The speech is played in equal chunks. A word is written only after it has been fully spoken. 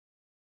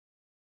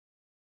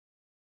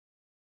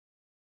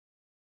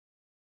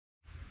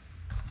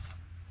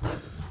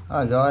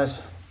Hi guys,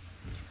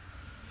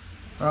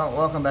 well,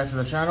 welcome back to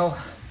the channel.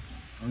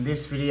 In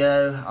this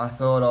video I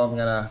thought I'm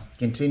going to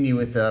continue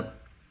with the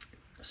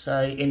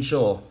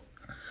inshore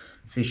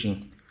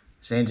fishing.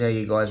 Seems how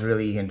you guys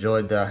really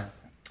enjoyed the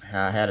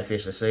how to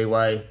fish the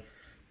seaway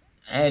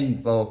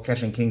and well,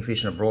 catching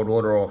kingfish in a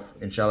broadwater or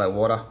in shallow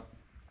water,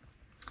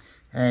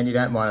 and you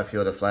don't mind a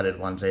few of the flathead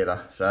ones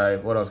either. So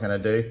what I was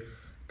going to do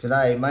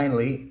today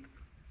mainly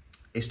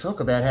is talk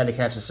about how to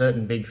catch a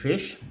certain big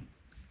fish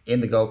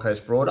in the Gold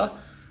Coast Broadwater,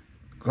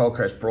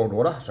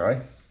 sorry.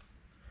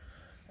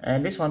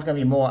 And this one's going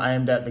to be more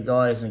aimed at the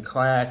guys in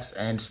kayaks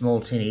and small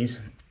tinnies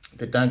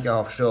that don't go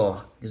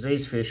offshore, because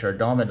these fish are a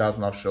dime a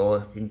dozen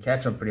offshore. You can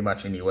catch them pretty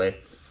much anywhere.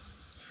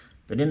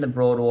 But in the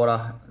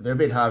Broadwater, they're a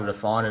bit harder to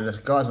find, and the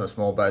guys on the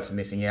small boats are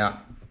missing out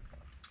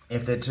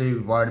if they're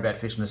too worried about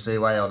fishing the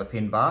seaway or the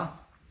pin bar.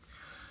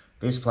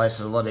 This place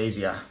is a lot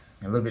easier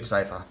and a little bit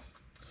safer.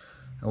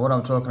 And what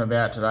I'm talking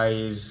about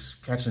today is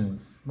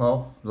catching,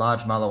 well,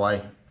 large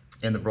mulloway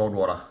in the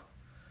Broadwater.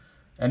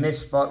 And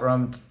this spot where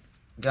I'm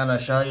going to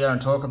show you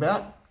and talk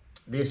about,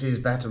 this is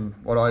back to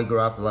what I grew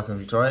up like in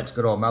Victoria. It's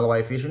good old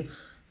mulloway fishing.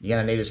 You're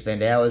going to need to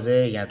spend hours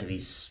there. You have to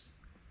be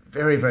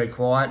very, very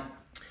quiet.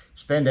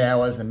 Spend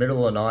hours in the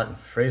middle of the night,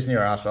 freezing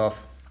your ass off.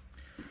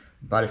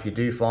 But if you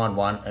do find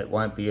one, it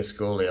won't be a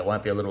schoolie. It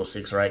won't be a little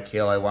 6 or 8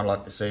 kilo one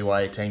like the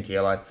Seaway, 10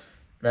 kilo.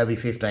 They'll be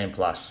 15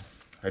 plus.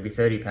 They'll be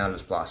 30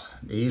 pounders plus.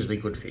 They're usually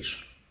good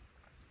fish.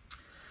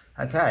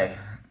 Okay.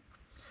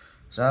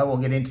 So we'll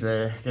get into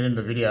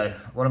the video.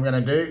 What I'm going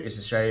to do is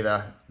to show you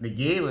the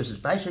gear, which is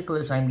basically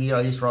the same gear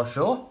I use for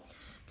offshore,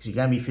 because you're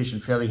going to be fishing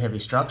fairly heavy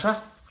structure.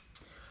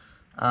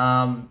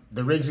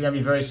 The rigs are going to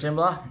be very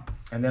similar,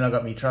 and then I've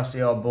got my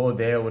trusty old board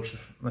there, which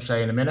I'll show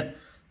you in a minute,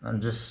 and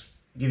just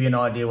give you an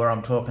idea what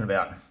I'm talking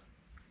about.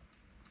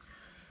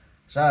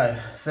 So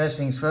first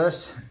things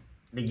first,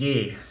 the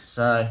gear.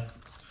 So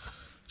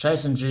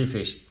chasing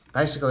Jewfish,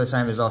 basically the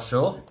same as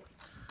offshore.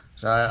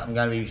 So I'm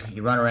going to be,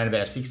 you run around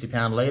about a 60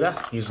 pound leader,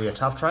 usually a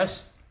tough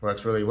trace,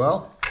 works really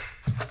well.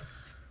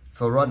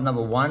 For rod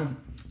number 1,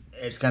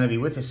 it's going to be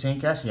with a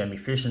sinker, so you're going to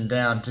be fishing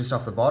down just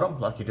off the bottom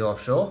like you do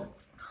offshore.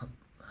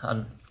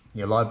 And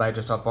your live bait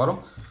just off bottom.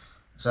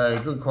 So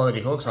good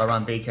quality hooks. I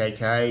run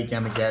BKK,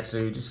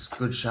 Gamakatsu, just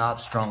good sharp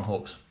strong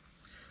hooks.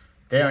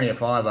 They're only a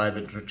 5/0,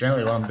 but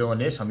generally when I'm doing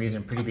this, I'm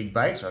using pretty big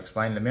baits. I'll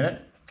explain in a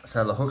minute.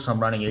 So the hooks I'm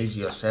running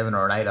usually are 7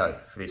 or an 8/0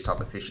 for this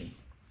type of fishing.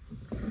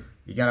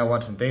 You're going to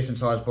want some decent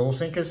sized ball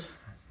sinkers.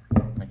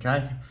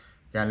 Okay,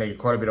 you're going to need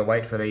quite a bit of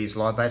weight for these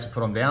live baits to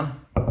put them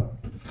down,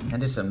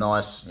 and just some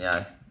nice,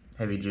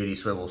 heavy duty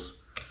swivels.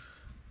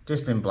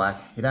 Just in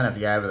black. You don't have to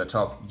go over the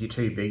top. You're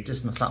too big.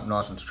 Just something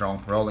nice and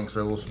strong. Rolling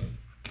swivels.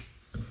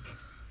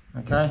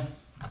 Okay.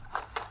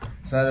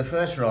 So the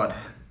first rod,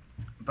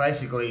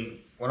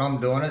 basically when I'm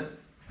doing it,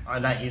 I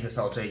don't use a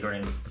Saltiga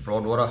in the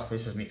Broadwater.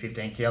 This is my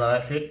 15 kilo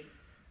outfit.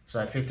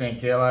 So 15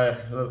 kilo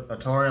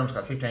Atorium's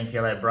got 15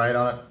 kilo braid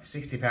on it,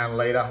 60 pound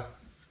leader.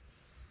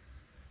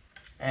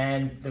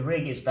 And the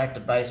rig is back to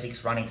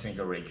basics running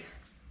sinker rig.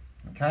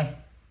 Okay.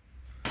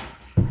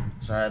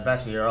 So back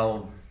to your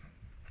old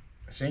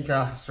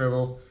sinker,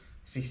 swivel,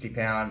 60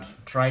 pound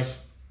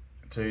trace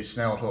to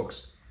snelled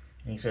hooks.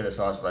 You can see the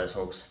size of those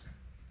hooks.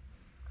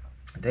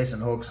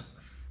 Decent hooks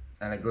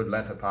and a good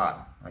length apart.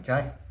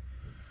 Okay.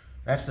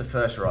 That's the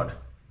first rod.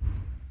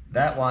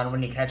 That one,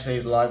 when you catch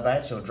these live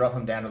baits, you'll drop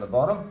them down to the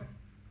bottom.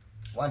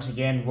 Once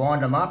again,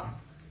 wind them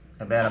up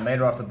about 1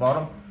 metre off the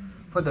bottom.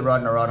 Put the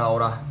rod in a rod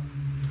holder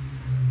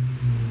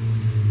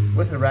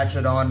with a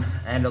ratchet on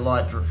and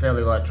a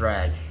fairly light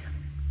drag.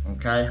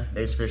 Okay,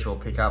 these fish will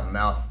pick up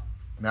mouth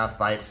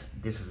baits.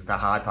 This is the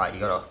hard part. You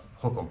got to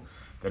hook them.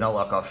 They're not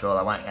like offshore.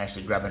 They won't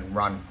actually grab and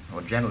run,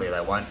 or generally they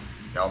won't.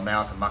 They'll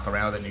mouth and muck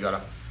around with it. And you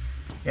got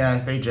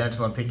to, be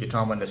gentle and pick your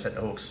time when to set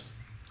the hooks.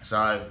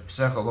 So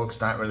circle hooks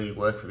don't really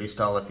work for this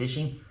style of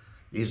fishing.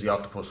 Usually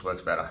octopus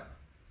works better.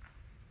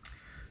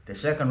 The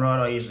second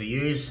rod I usually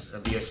use will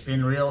be a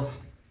spin reel.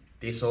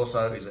 This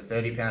also is a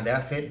 30 pound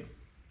outfit.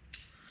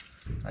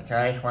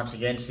 Okay, once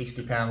again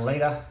 60 pound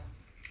leader.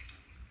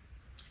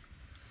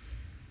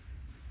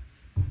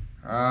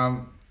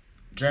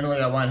 Generally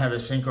I won't have a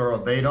sinker or a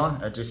bead on.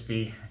 It'll just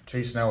be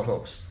 2 snelled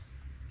hooks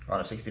on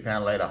a 60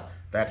 pound leader.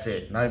 That's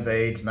it. No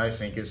beads, no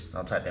sinkers.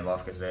 I'll take them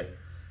off because they're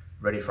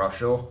ready for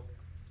offshore.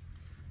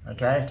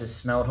 Okay, just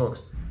snelled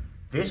hooks.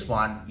 This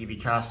one you'll be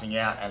casting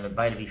out and the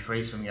bait will be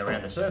free swimming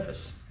around the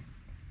surface.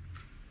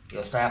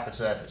 You'll stay up the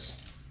surface.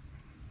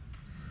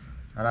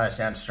 I know it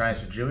sounds strange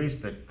for Jewies,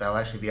 but they'll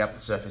actually be up the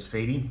surface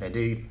feeding. They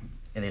do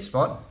in their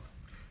spot,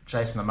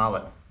 chasing the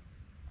mullet.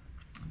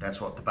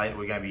 That's what the bait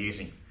we're going to be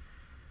using.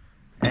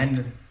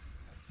 And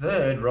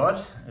third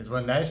rod is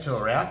when those two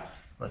are out,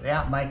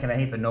 without making a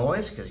heap of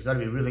noise, because you've got to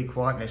be really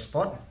quiet in this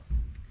spot.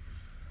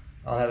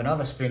 I'll have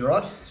another spin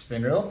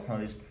reel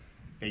on this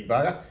big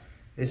bugger.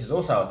 This is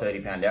also a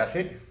 30 pound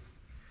outfit,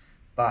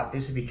 but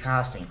this will be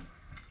casting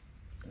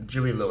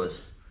Jewie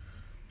lures.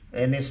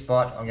 In this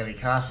spot I'm going to be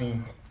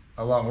casting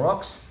along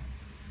rocks,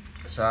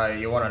 so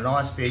you want a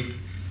nice big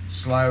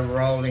slow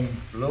rolling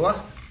lure.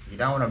 You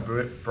don't want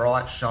a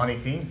bright shiny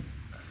thing.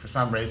 for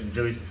some reason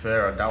Jewies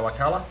prefer a duller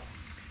colour.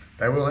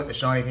 They will hit the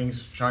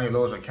shiny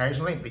lures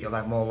occasionally, but you'll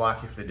have more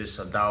luck if they're just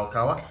a dull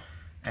colour.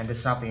 And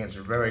just something that's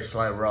a very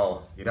slow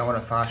roll. You don't want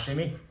a fast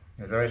shimmy,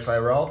 a very slow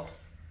roll,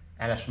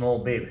 and a small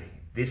bib.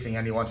 This thing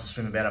only wants to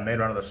swim about 1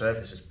 metre under the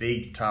surface. It's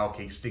big tail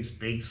kicks,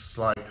 big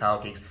slow tail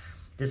kicks,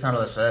 just under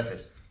the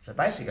surface. So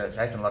basically it's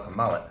acting like a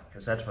mullet,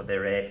 because that's what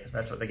they're going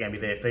to be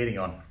there feeding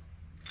on.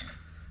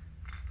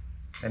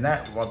 And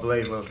that, I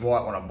believe, was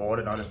white when I bought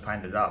it, and I just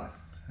painted it up.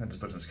 I just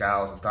put some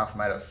scales and stuff,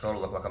 made it sort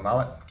of look like a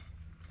mullet.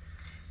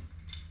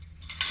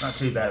 Not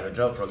too bad of a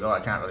job for a guy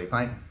who can't really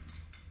paint.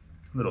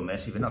 A little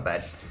messy, but not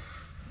bad.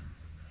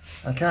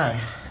 Okay,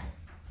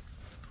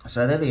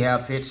 so there'll be how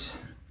it fits.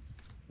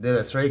 There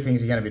are 3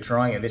 things you're going to be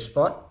trying at this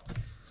spot.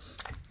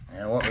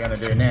 And what we're going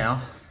to do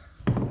now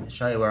is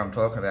show you where I'm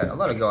talking about. A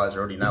lot of guys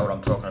already know what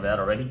I'm talking about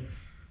already.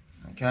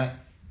 Okay,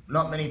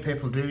 not many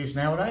people do this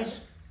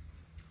nowadays.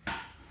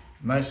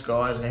 Most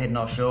guys are heading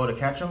offshore to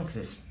catch them because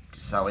it's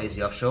just so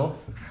easy offshore.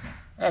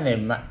 And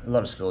then a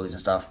lot of schoolies and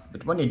stuff.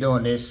 But when you're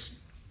doing this,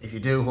 if you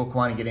do hook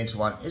one and get into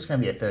one, it's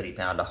going to be a 30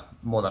 pounder,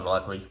 more than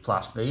likely.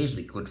 Plus, they're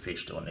usually good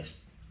fish doing this.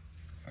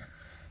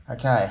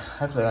 Okay,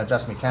 hopefully I'll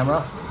adjust my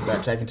camera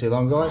without taking too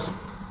long, guys.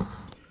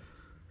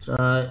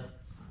 So,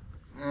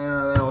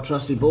 our old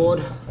trusty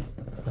board.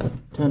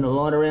 Turn the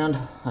light around.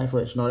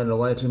 Hopefully it's not in the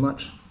way too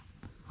much.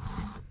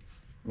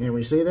 Yeah,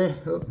 we see there?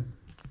 Oh.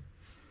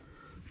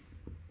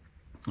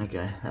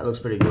 Okay, that looks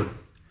pretty good.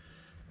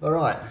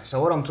 Alright,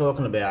 so what I'm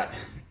talking about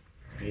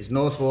is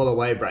north wall of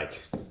wave break.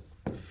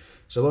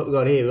 So what we've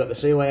got here, we've got the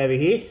seaway over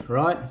here,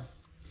 right?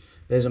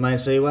 There's the main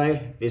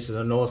seaway. This is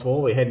a north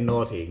wall. We're heading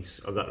north here.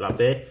 I've got it up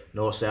there,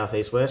 north, south,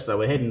 east, west. So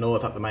we're heading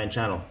north up the main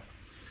channel.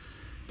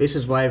 This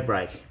is wave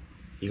break.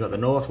 You've got the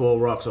north wall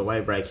rocks or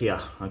wave break here,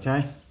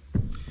 okay?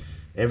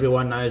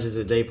 Everyone knows there's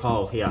a deep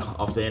hole here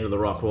off the end of the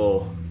rock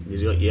wall.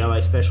 You've got your yellow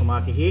special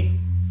marker here.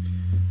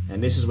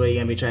 And this is where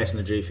you're going to be chasing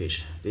the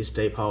Jewfish. This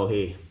deep hole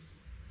here.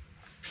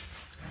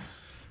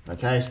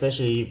 Okay,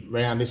 especially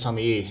around this time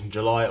of year,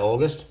 July,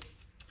 August.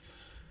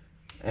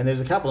 And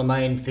there's a couple of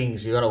main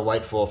things you got to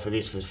wait for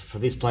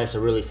this place to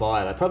really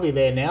fire. They're probably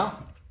there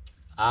now,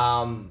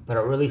 but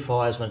it really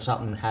fires when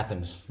something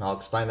happens. And I'll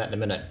explain that in a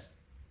minute.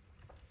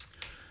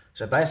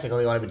 So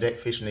basically, you want to be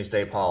fishing this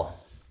deep hole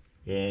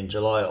in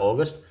July,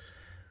 August.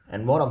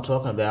 And what I'm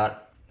talking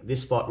about,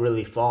 this spot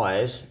really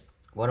fires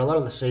when a lot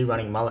of the sea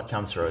running mullet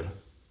come through.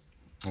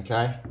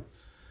 Okay,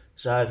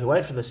 so if you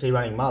wait for the sea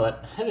running mullet,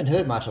 haven't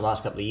heard much the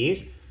last couple of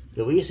years,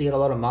 but we used to get a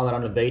lot of mullet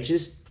on the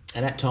beaches.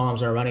 And at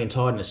times when they're running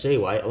tide in the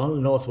seaway, along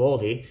the north wall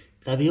here,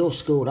 they'd be all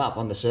schooled up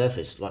on the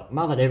surface, like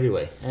mullet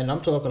everywhere. And I'm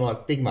talking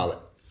like big mullet.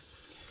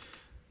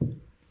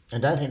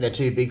 And don't think they're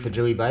too big for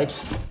Jewie baits.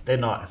 They're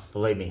not,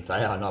 believe me,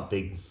 they are not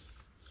big.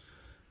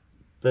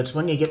 But it's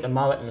when you get the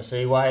mullet in the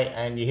seaway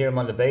and you hear them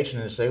on the beach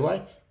and in the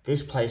seaway,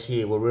 this place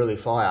here will really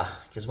fire.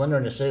 Because when they're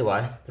in the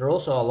seaway, they're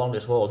also along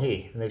this wall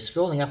here. And they're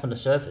schooling up on the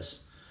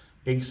surface.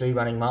 Big sea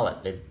running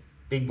mullet. They're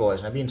big boys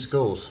and they'll be in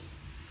schools.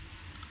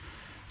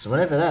 So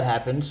whenever that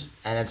happens,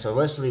 and it's a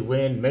westerly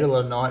wind, middle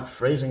of the night,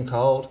 freezing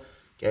cold,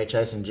 go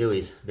chasing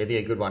Jewies. There'll be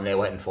a good one there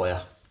waiting for you.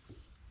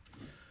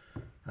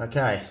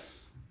 Okay,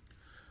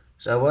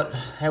 so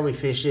how we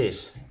fish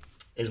this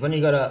is when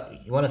you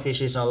want to fish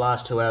this on the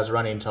last 2 hours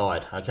running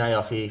tide. Okay,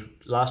 off here,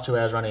 last 2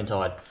 hours running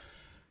tide.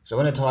 So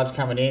when the tide's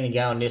coming in and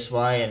going this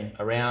way and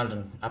around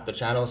and up the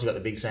channels, you've got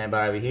the big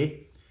sandbar over here.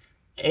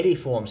 Eddy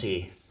forms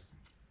here.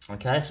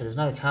 Okay, so there's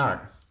no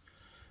current.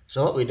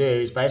 So what we do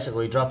is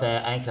basically drop our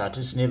anchor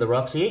just near the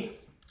rocks here,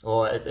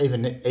 or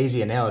even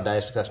easier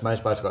nowadays because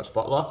most boats have got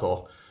spot lock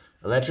or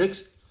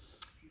electrics.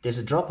 There's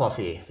a drop off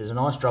here. There's a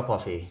nice drop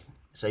off here.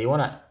 So you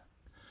want it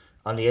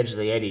on the edge of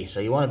the eddy.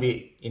 So you want to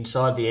be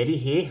inside the eddy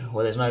here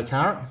where there's no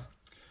current,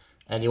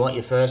 and you want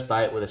your first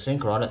bait with a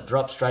sinker on it,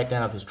 drop straight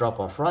down off this drop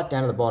off, right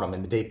down to the bottom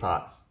in the deep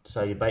part.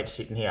 So your bait's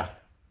sitting here.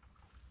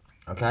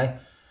 Okay,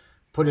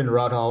 put in the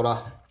rod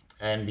holder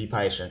and be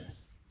patient.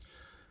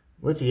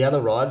 With the other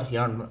rod,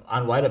 your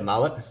unweighted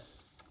mullet,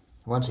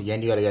 once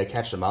again you got to go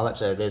catch the mullet,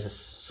 so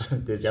there's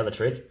the other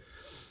trick.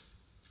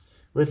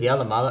 With the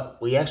other mullet,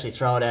 we actually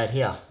throw it out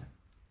here.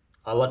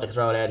 I like to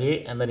throw it out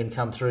here and let him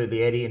come through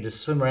the eddy and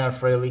just swim around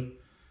freely.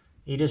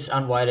 He just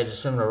unweighted,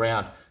 just swimming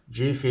around.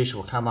 Jewfish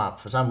will come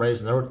up. For some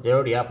reason, they're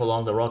already up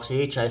along the rocks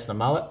here chasing the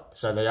mullet,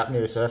 so they're up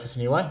near the surface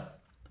anyway,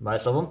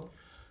 most of them.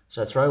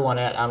 So throw one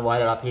out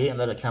unweighted up here and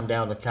let it come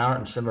down the current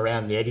and swim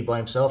around the eddy by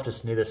himself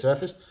just near the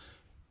surface.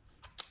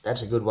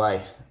 That's a good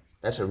way.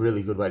 That's a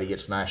really good way to get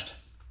smashed.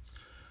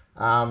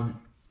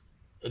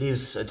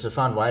 It's a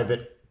fun way,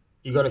 but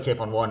you've got to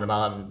keep on winding them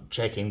up and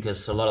check him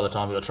because a lot of the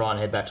time you'll try and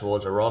head back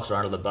towards the rocks or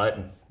under the boat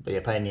and be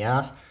a pain in the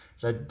ass.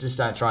 So just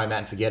don't try him out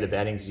and forget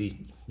about him because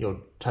you'll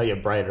tow your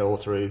braid all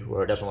through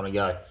where it doesn't want to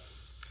go.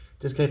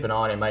 Just keep an eye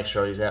on him, make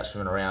sure he's out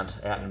swimming around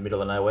out in the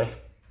middle of nowhere.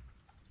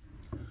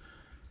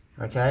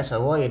 Okay,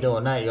 so while you're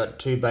doing that, you've got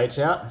 2 baits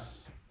out.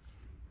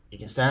 You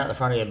can stand at the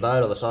front of your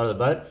boat or the side of the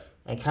boat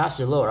and cast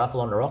your lure up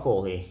along the rock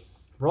wall here.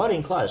 Right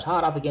in close,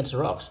 hard up against the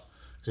rocks.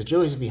 Because the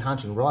Jewies will be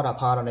hunting right up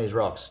hard on these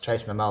rocks,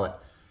 chasing the mullet.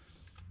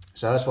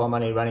 So that's why I'm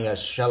only running a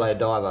shallow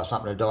dive or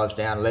something that dives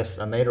down less,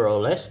 a metre or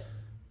less.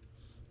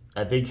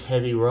 A big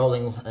heavy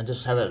rolling, and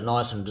just have it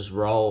nice and just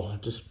roll,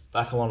 just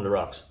back along the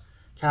rocks.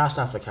 Cast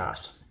after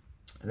cast.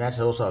 And that's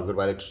also a good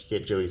way to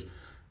get jewies.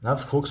 And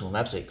I've hooked some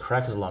absolute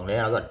crackers along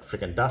there. I got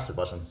freaking dusted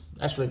by some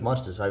absolute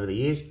monsters over the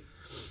years.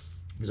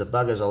 Because the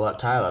buggers are like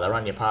Taylor, they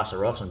run you past the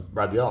rocks and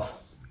rub you off.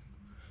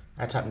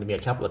 That's happened to me a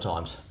couple of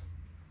times.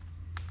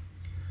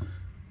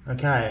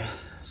 Okay,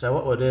 so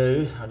what we'll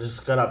do, I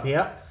just got up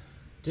here.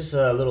 Just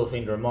a little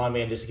thing to remind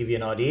me and just to give you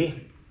an idea.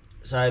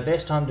 So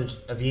best time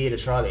of year to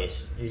try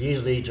this is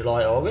usually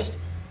July, August.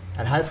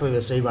 And hopefully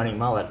the sea running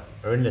mullet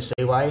are in the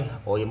seaway,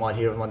 or you might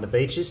hear them on the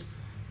beaches.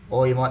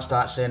 Or you might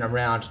start seeing them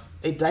around,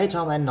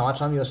 daytime and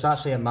nighttime, you'll start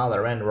seeing mullet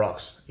around the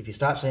rocks. If you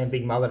start seeing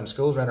big mullet in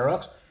schools around the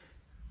rocks,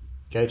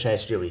 go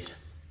chase jewies.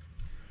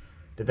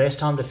 The best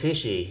time to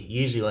fish here,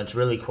 usually when it's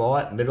really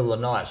quiet, middle of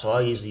the night. So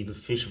I usually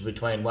fish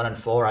between 1 and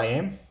 4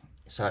 AM.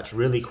 So it's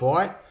really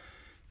quiet.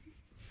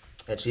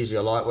 It's usually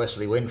a light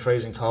westerly wind,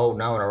 freezing cold,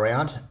 no one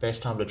around.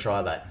 Best time to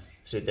try that.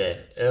 Sit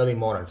there, early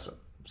morning,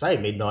 say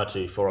midnight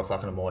to 4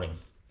 o'clock in the morning.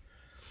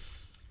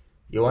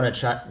 You want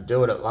to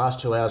do it at last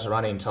 2 hours of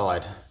running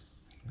tide.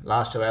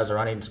 Last 2 hours of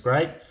running is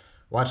great.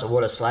 Once the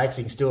water slacks,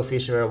 you can still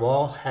fish for a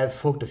while. Have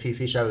hooked a few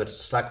fish over the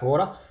slack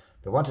water.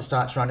 But once it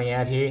starts running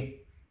out here,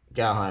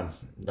 go home.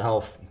 The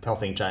whole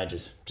thing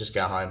changes. Just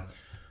go home.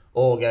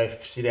 Or go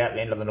sit out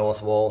the end of the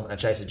north wall and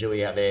chase a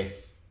jewie out there.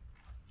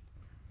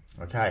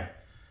 Okay.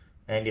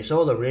 And you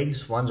saw the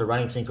rigs. One's a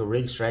running single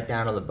rig straight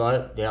down on the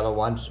boat. The other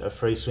one's a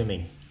free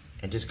swimming.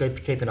 And just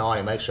keep an eye on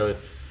him. Make sure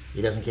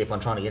he doesn't keep on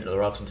trying to get into the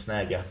rocks and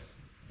snag you.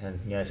 And,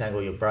 you know,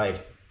 tangle your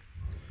braid.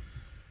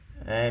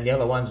 And the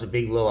other one's a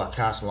big lure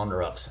cast along the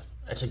rocks.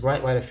 It's a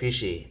great way to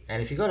fish here.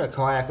 And if you've got a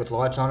kayak with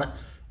lights on it,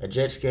 a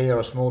jet ski or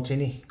a small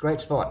tinny,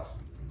 great spot.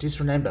 Just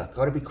remember,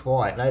 got to be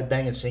quiet. No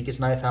banging sinkers,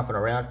 no thumping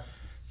around.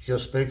 You'll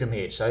spook them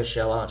here. It's so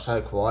shallow and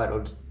so quiet.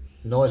 Or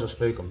noise will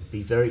spook them.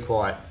 Be very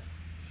quiet.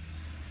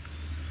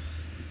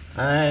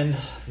 And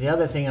the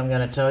other thing I'm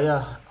going to tell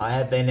you, I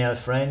have been there with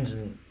friends,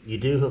 and you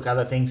do hook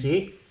other things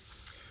here.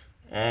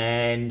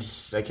 And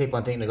they keep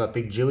on thinking they've got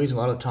big jewies. A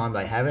lot of the time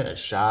they haven't.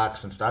 It's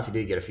sharks and stuff. You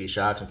do get a few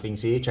sharks and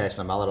things here,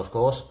 chasing a mullet, of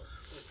course.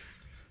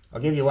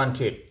 I'll give you one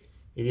tip.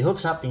 If you hook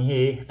something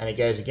here and it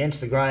goes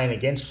against the grain,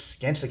 against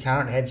the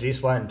current, heads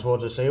this way and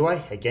towards the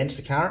seaway, against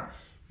the current,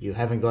 you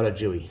haven't got a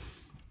jewie.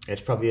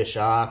 It's probably a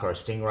shark or a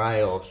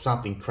stingray or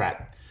something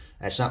crap.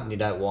 That's something you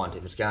don't want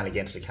if it's going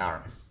against the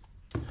current.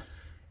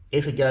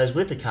 If it goes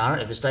with the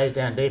current, if it stays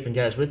down deep and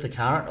goes with the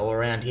current or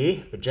around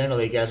here, but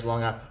generally it goes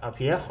along up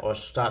here or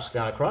starts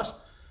going across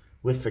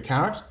with the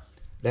current,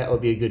 that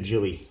would be a good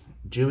jewie.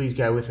 Jewies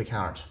go with the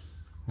current,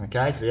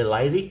 okay, because they're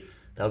lazy.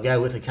 They'll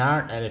go with the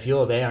current, and if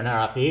you're there and they're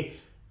up here,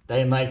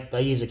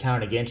 they use the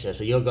current against you,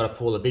 so you've got to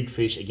pull a big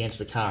fish against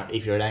the current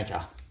if you're at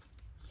anchor.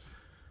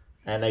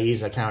 And they use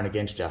the current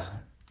against you.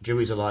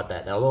 Jewies are like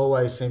that. They'll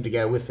always seem to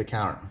go with the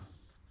current.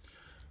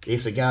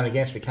 If they're going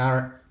against the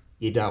current,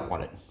 you don't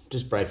want it.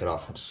 Just break it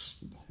off.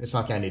 It's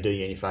not going to do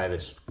you any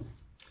favours.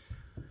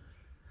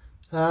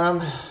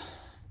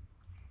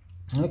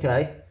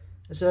 Okay,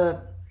 it's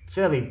a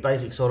fairly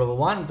basic sort of a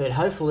one, but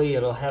hopefully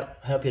it'll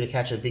help you to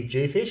catch a big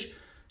Jewfish.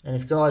 And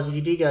if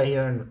you do go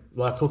here and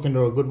like hook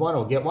into a good one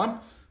or get one,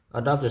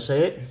 I'd love to see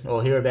it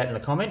or hear about it in the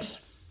comments.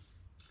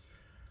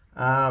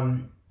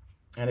 And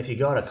if you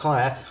got a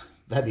kayak,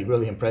 that'd be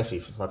really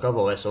impressive. Like I've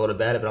always thought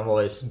about it, but I'm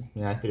always,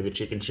 you know, a bit of a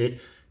chicken shit,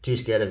 too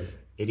scared of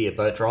idiot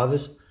boat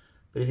drivers.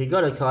 But if you've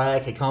got a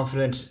kayak, you're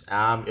confident,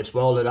 it's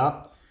welded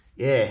up,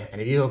 yeah,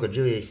 and if you hook a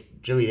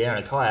jewie there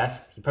in a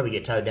kayak, you probably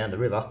get towed down the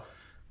river,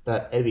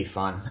 but it'd be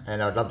fun,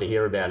 and I'd love to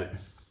hear about it.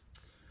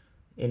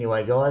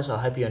 Anyway, guys, I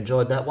hope you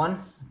enjoyed that one.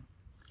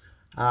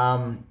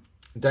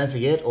 Don't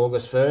forget,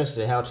 August 1st,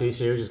 the how-to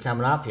series is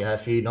coming up. You know, a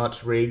few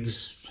knots,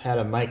 rigs, how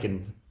to make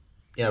and,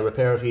 you know,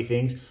 repair a few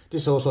things,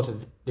 just all sorts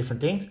of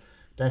different things.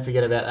 Don't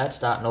forget about that,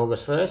 starting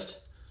August 1st,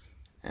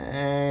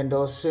 and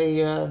I'll see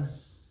you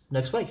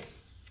next week.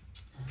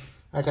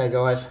 Okay,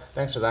 guys,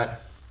 thanks for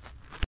that.